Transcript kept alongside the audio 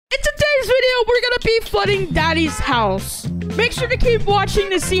today's video, we're gonna be flooding Daddy's house. Make sure to keep watching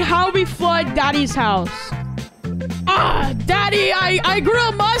to see how we flood Daddy's house. Daddy, I grew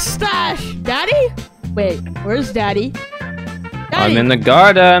a mustache. Daddy? Wait, where's Daddy? I'm in the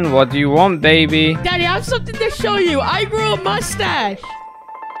garden. What do you want, baby? Daddy, I have something to show you. I grew a mustache.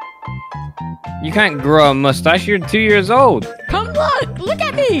 You can't grow a mustache. You're 2 years old. Come look. Look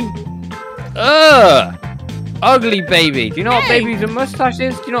at me. Ugh. Ugly baby. Do you know what babies with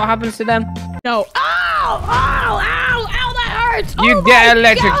mustaches? Do you know what happens to them? No. Ow! Ow! Ow! Ow! That hurts. You get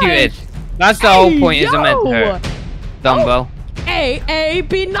electrocuted. That's the whole point. Isn't meant to hurt. Dumbo. Hey,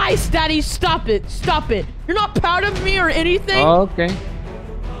 be nice, Daddy. Stop it. Stop it. You're not proud of me or anything? Okay.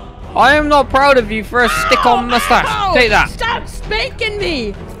 I am not proud of you for a stick-on mustache. Ow! Take that. Stop spanking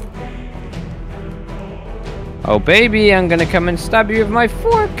me. Oh, baby, I'm gonna come and stab you with my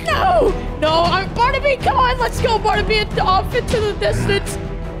fork. No, Barnaby, come on, let's go, Barnaby, off into the distance.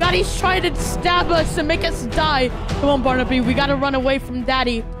 Daddy's trying to stab us and make us die. Come on, Barnaby, we gotta run away from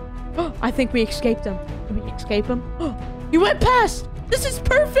Daddy. I think we escaped him. Did we escape him? He went past. This is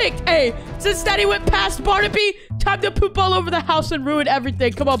perfect. Hey, since Daddy went past Barnaby, time to poop all over the house and ruin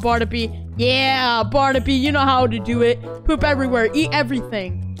everything. Come on, Barnaby. Yeah, Barnaby, you know how to do it. Poop everywhere, eat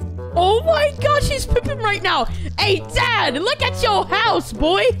everything. Oh my gosh, he's pooping right now. Hey, Dad, look at your house,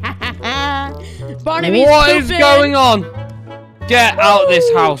 boy. Barnaby's What pooping. is going on? Get out of this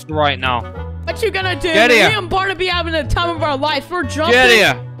house right now. What you gonna do? Get here. Me and Barnaby having the time of our life. We're jumping. Get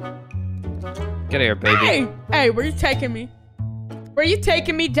here. Get here, baby. Hey, where you taking me? Where you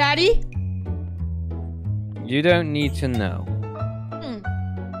taking me, Daddy? You don't need to know.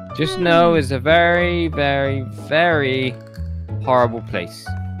 Just know it's a very, very, very horrible place.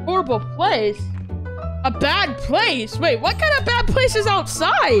 Horrible place? A bad place? Wait, what kind of bad place is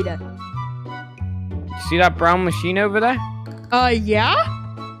outside? See that brown machine over there? Yeah?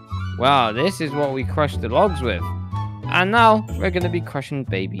 Well, this is what we crushed the logs with. And now, we're gonna be crushing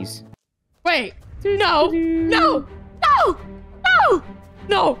babies. Wait, no,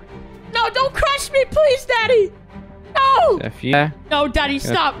 don't crush me, please, Daddy. No. If you No, Daddy,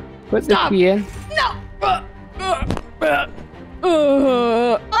 stop. put Stop. the key in. No.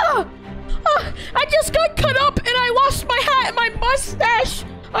 I just got cut up and I lost my hat and my mustache.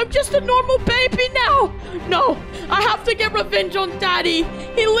 I'm just a normal baby now. No, I have to get revenge on Daddy.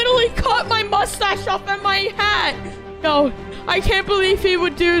 He literally cut my mustache off and my hat. No, I can't believe he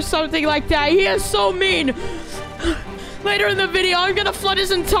would do something like that. He is so mean. Later in the video, I'm gonna flood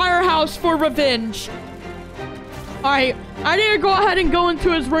his entire house for revenge. Alright, I need to go ahead and go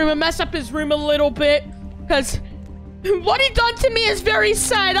into his room and mess up his room a little bit. Because what he done to me is very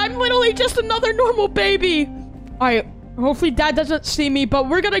sad. I'm literally just another normal baby. Alright, hopefully Dad doesn't see me, but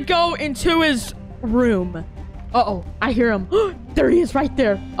we're gonna go into his room. Uh-oh, I hear him. There he is right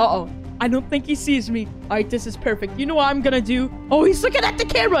there. Uh-oh, I don't think he sees me. Alright, this is perfect. You know what I'm gonna do? Oh, he's looking at the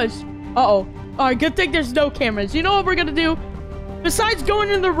cameras. Uh-oh. Alright, good thing there's no cameras. You know what we're gonna do? Besides going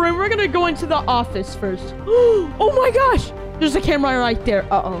in the room, we're gonna go into the office first. Oh my gosh! There's a camera right there.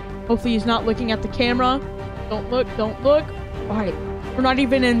 Uh-oh. Hopefully he's not looking at the camera. Don't look, don't look. Alright, we're not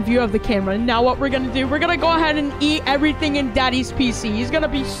even in view of the camera. Now what we're gonna do, we're gonna go ahead and eat everything in Daddy's PC. He's gonna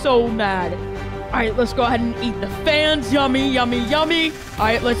be so mad. Alright, let's go ahead and eat the fans. Yummy, yummy, yummy.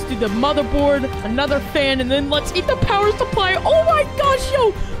 Alright, let's do the motherboard, another fan, and then let's eat the power supply. Oh my gosh,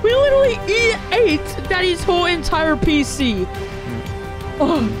 yo! We literally ate Daddy's whole entire PC.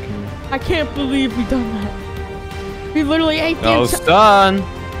 Oh, I can't believe we done that. We literally ate the Almost done.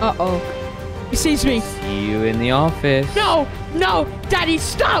 Uh-oh. He sees me. See you in the office. No, Daddy,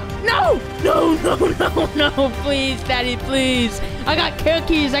 stop. No, please, Daddy, please. I got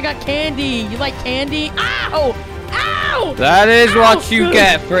cookies, I got candy. You like candy? Ow! That is what you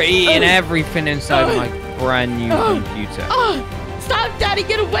get for eating everything inside my brand new computer. Stop, Daddy,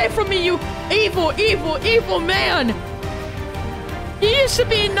 get away from me, you evil, evil man. You used to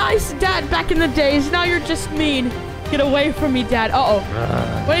be a nice dad back in the days. Now you're just mean. Get away from me, Dad. Uh-oh.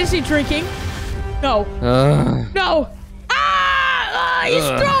 What is he drinking? No. No. He's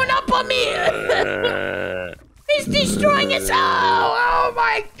throwing up on me. He's destroying his... Oh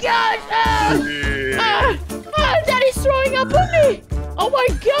my gosh. Daddy's throwing up on me. Oh my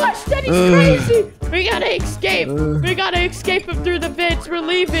gosh, Daddy's crazy. We gotta escape. We gotta escape him through the vents. We're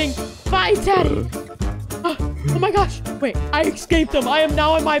leaving. Bye, Daddy. Oh my gosh. Wait, I escaped him. I am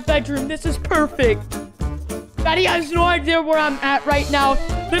now in my bedroom. This is perfect. Daddy has no idea where I'm at right now.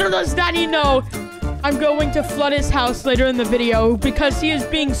 Little does Daddy know, I'm going to flood his house later in the video because he is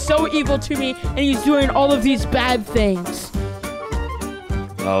being so evil to me and he's doing all of these bad things.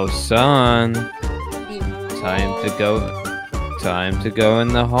 Oh, son. Time time to go in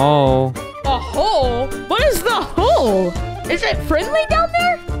the hole. A hole? What is the hole? Is it friendly down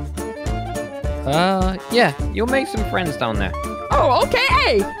there? Yeah, you'll make some friends down there. Oh, okay.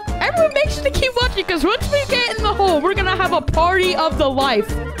 Hey, everyone make sure to keep watching because once we get in the hole, we're gonna have a party of the life.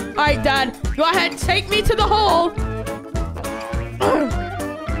 All right, Dad, go ahead and take me to the hole.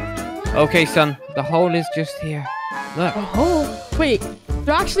 Okay, son, the hole is just here. Look. A hole? Wait,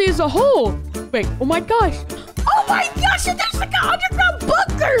 there actually is a hole. Wait, oh my gosh. Oh my gosh, and there's like an underground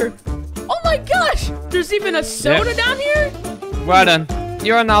bunker. Oh my gosh, there's even a soda down here? Well done.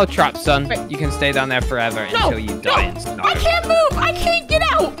 You're now trapped, son. Wait. You can stay down there forever until you die and starve. I can't move. I can't get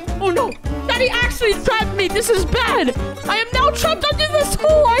out. Oh no, Daddy actually trapped me. This is bad. I am now trapped under this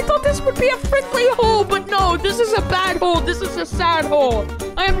hole. I thought this would be a friendly hole, but no, this is a bad hole. This is a sad hole.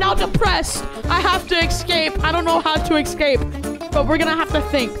 I am now depressed. I have to escape. I don't know how to escape, but we're gonna have to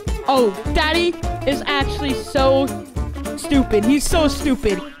think. Oh, Daddy is actually so stupid. He's so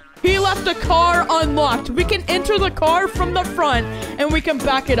stupid. He left the car unlocked. We can enter the car from the front and we can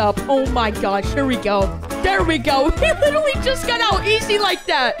back it up. Oh my gosh, here we go. There we go. He literally just got out easy like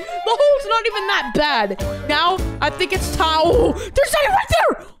that. The hole's not even that bad. Now, I think it's time. Oh, there's Daddy right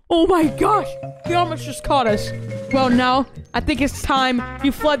there. Oh my gosh. He almost just caught us. Well, now, I think it's time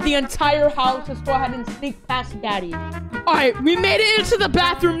you flood the entire house. Let's go ahead and sneak past Daddy. All right, we made it into the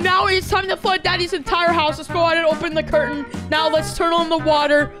bathroom. Now it's time to flood Daddy's entire house. Let's go ahead and open the curtain. Now let's turn on the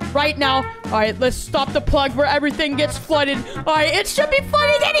water right now. All right, let's stop the plug where everything gets flooded. All right, it should be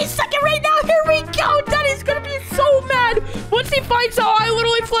flooding any second right now. Here we go. Daddy's gonna be so mad once he finds out I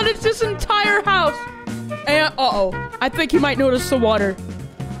literally flooded this entire house. And uh-oh, I think he might notice the water.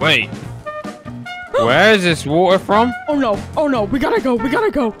 Wait. Where is this water from? Oh no, we gotta go,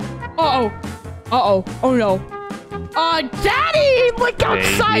 Uh-oh, oh no. Daddy, look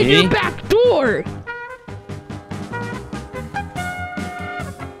outside your back door.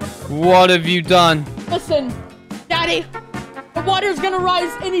 What have you done? Listen, Daddy, the water's gonna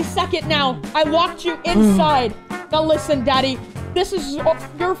rise any second now. I locked you inside. Now listen, Daddy, this is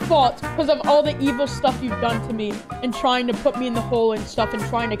your fault because of all the evil stuff you've done to me and trying to put me in the hole and stuff and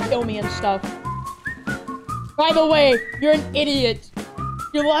trying to kill me and stuff. By the way, you're an idiot.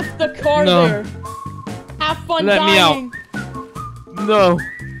 You left the car there. Have fun dying. Let me out. No.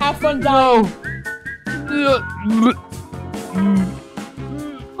 Have fun dying. No.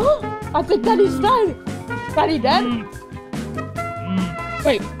 I think Daddy's dead. Daddy dead?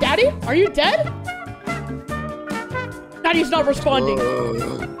 Wait, Daddy? Are you dead? Daddy's not responding.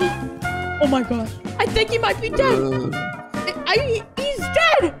 Oh my gosh. I think he might be dead. He's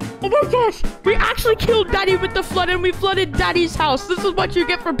dead. Oh my gosh. We actually killed Daddy with the flood and we flooded Daddy's house. This is what you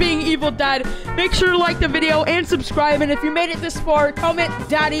get for being evil, Dad. Make sure to like the video and subscribe. And if you made it this far, comment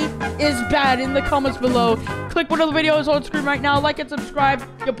Daddy is bad in the comments below. Click one of the videos on screen right now. Like and subscribe.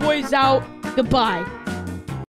 Your boy's out. Goodbye.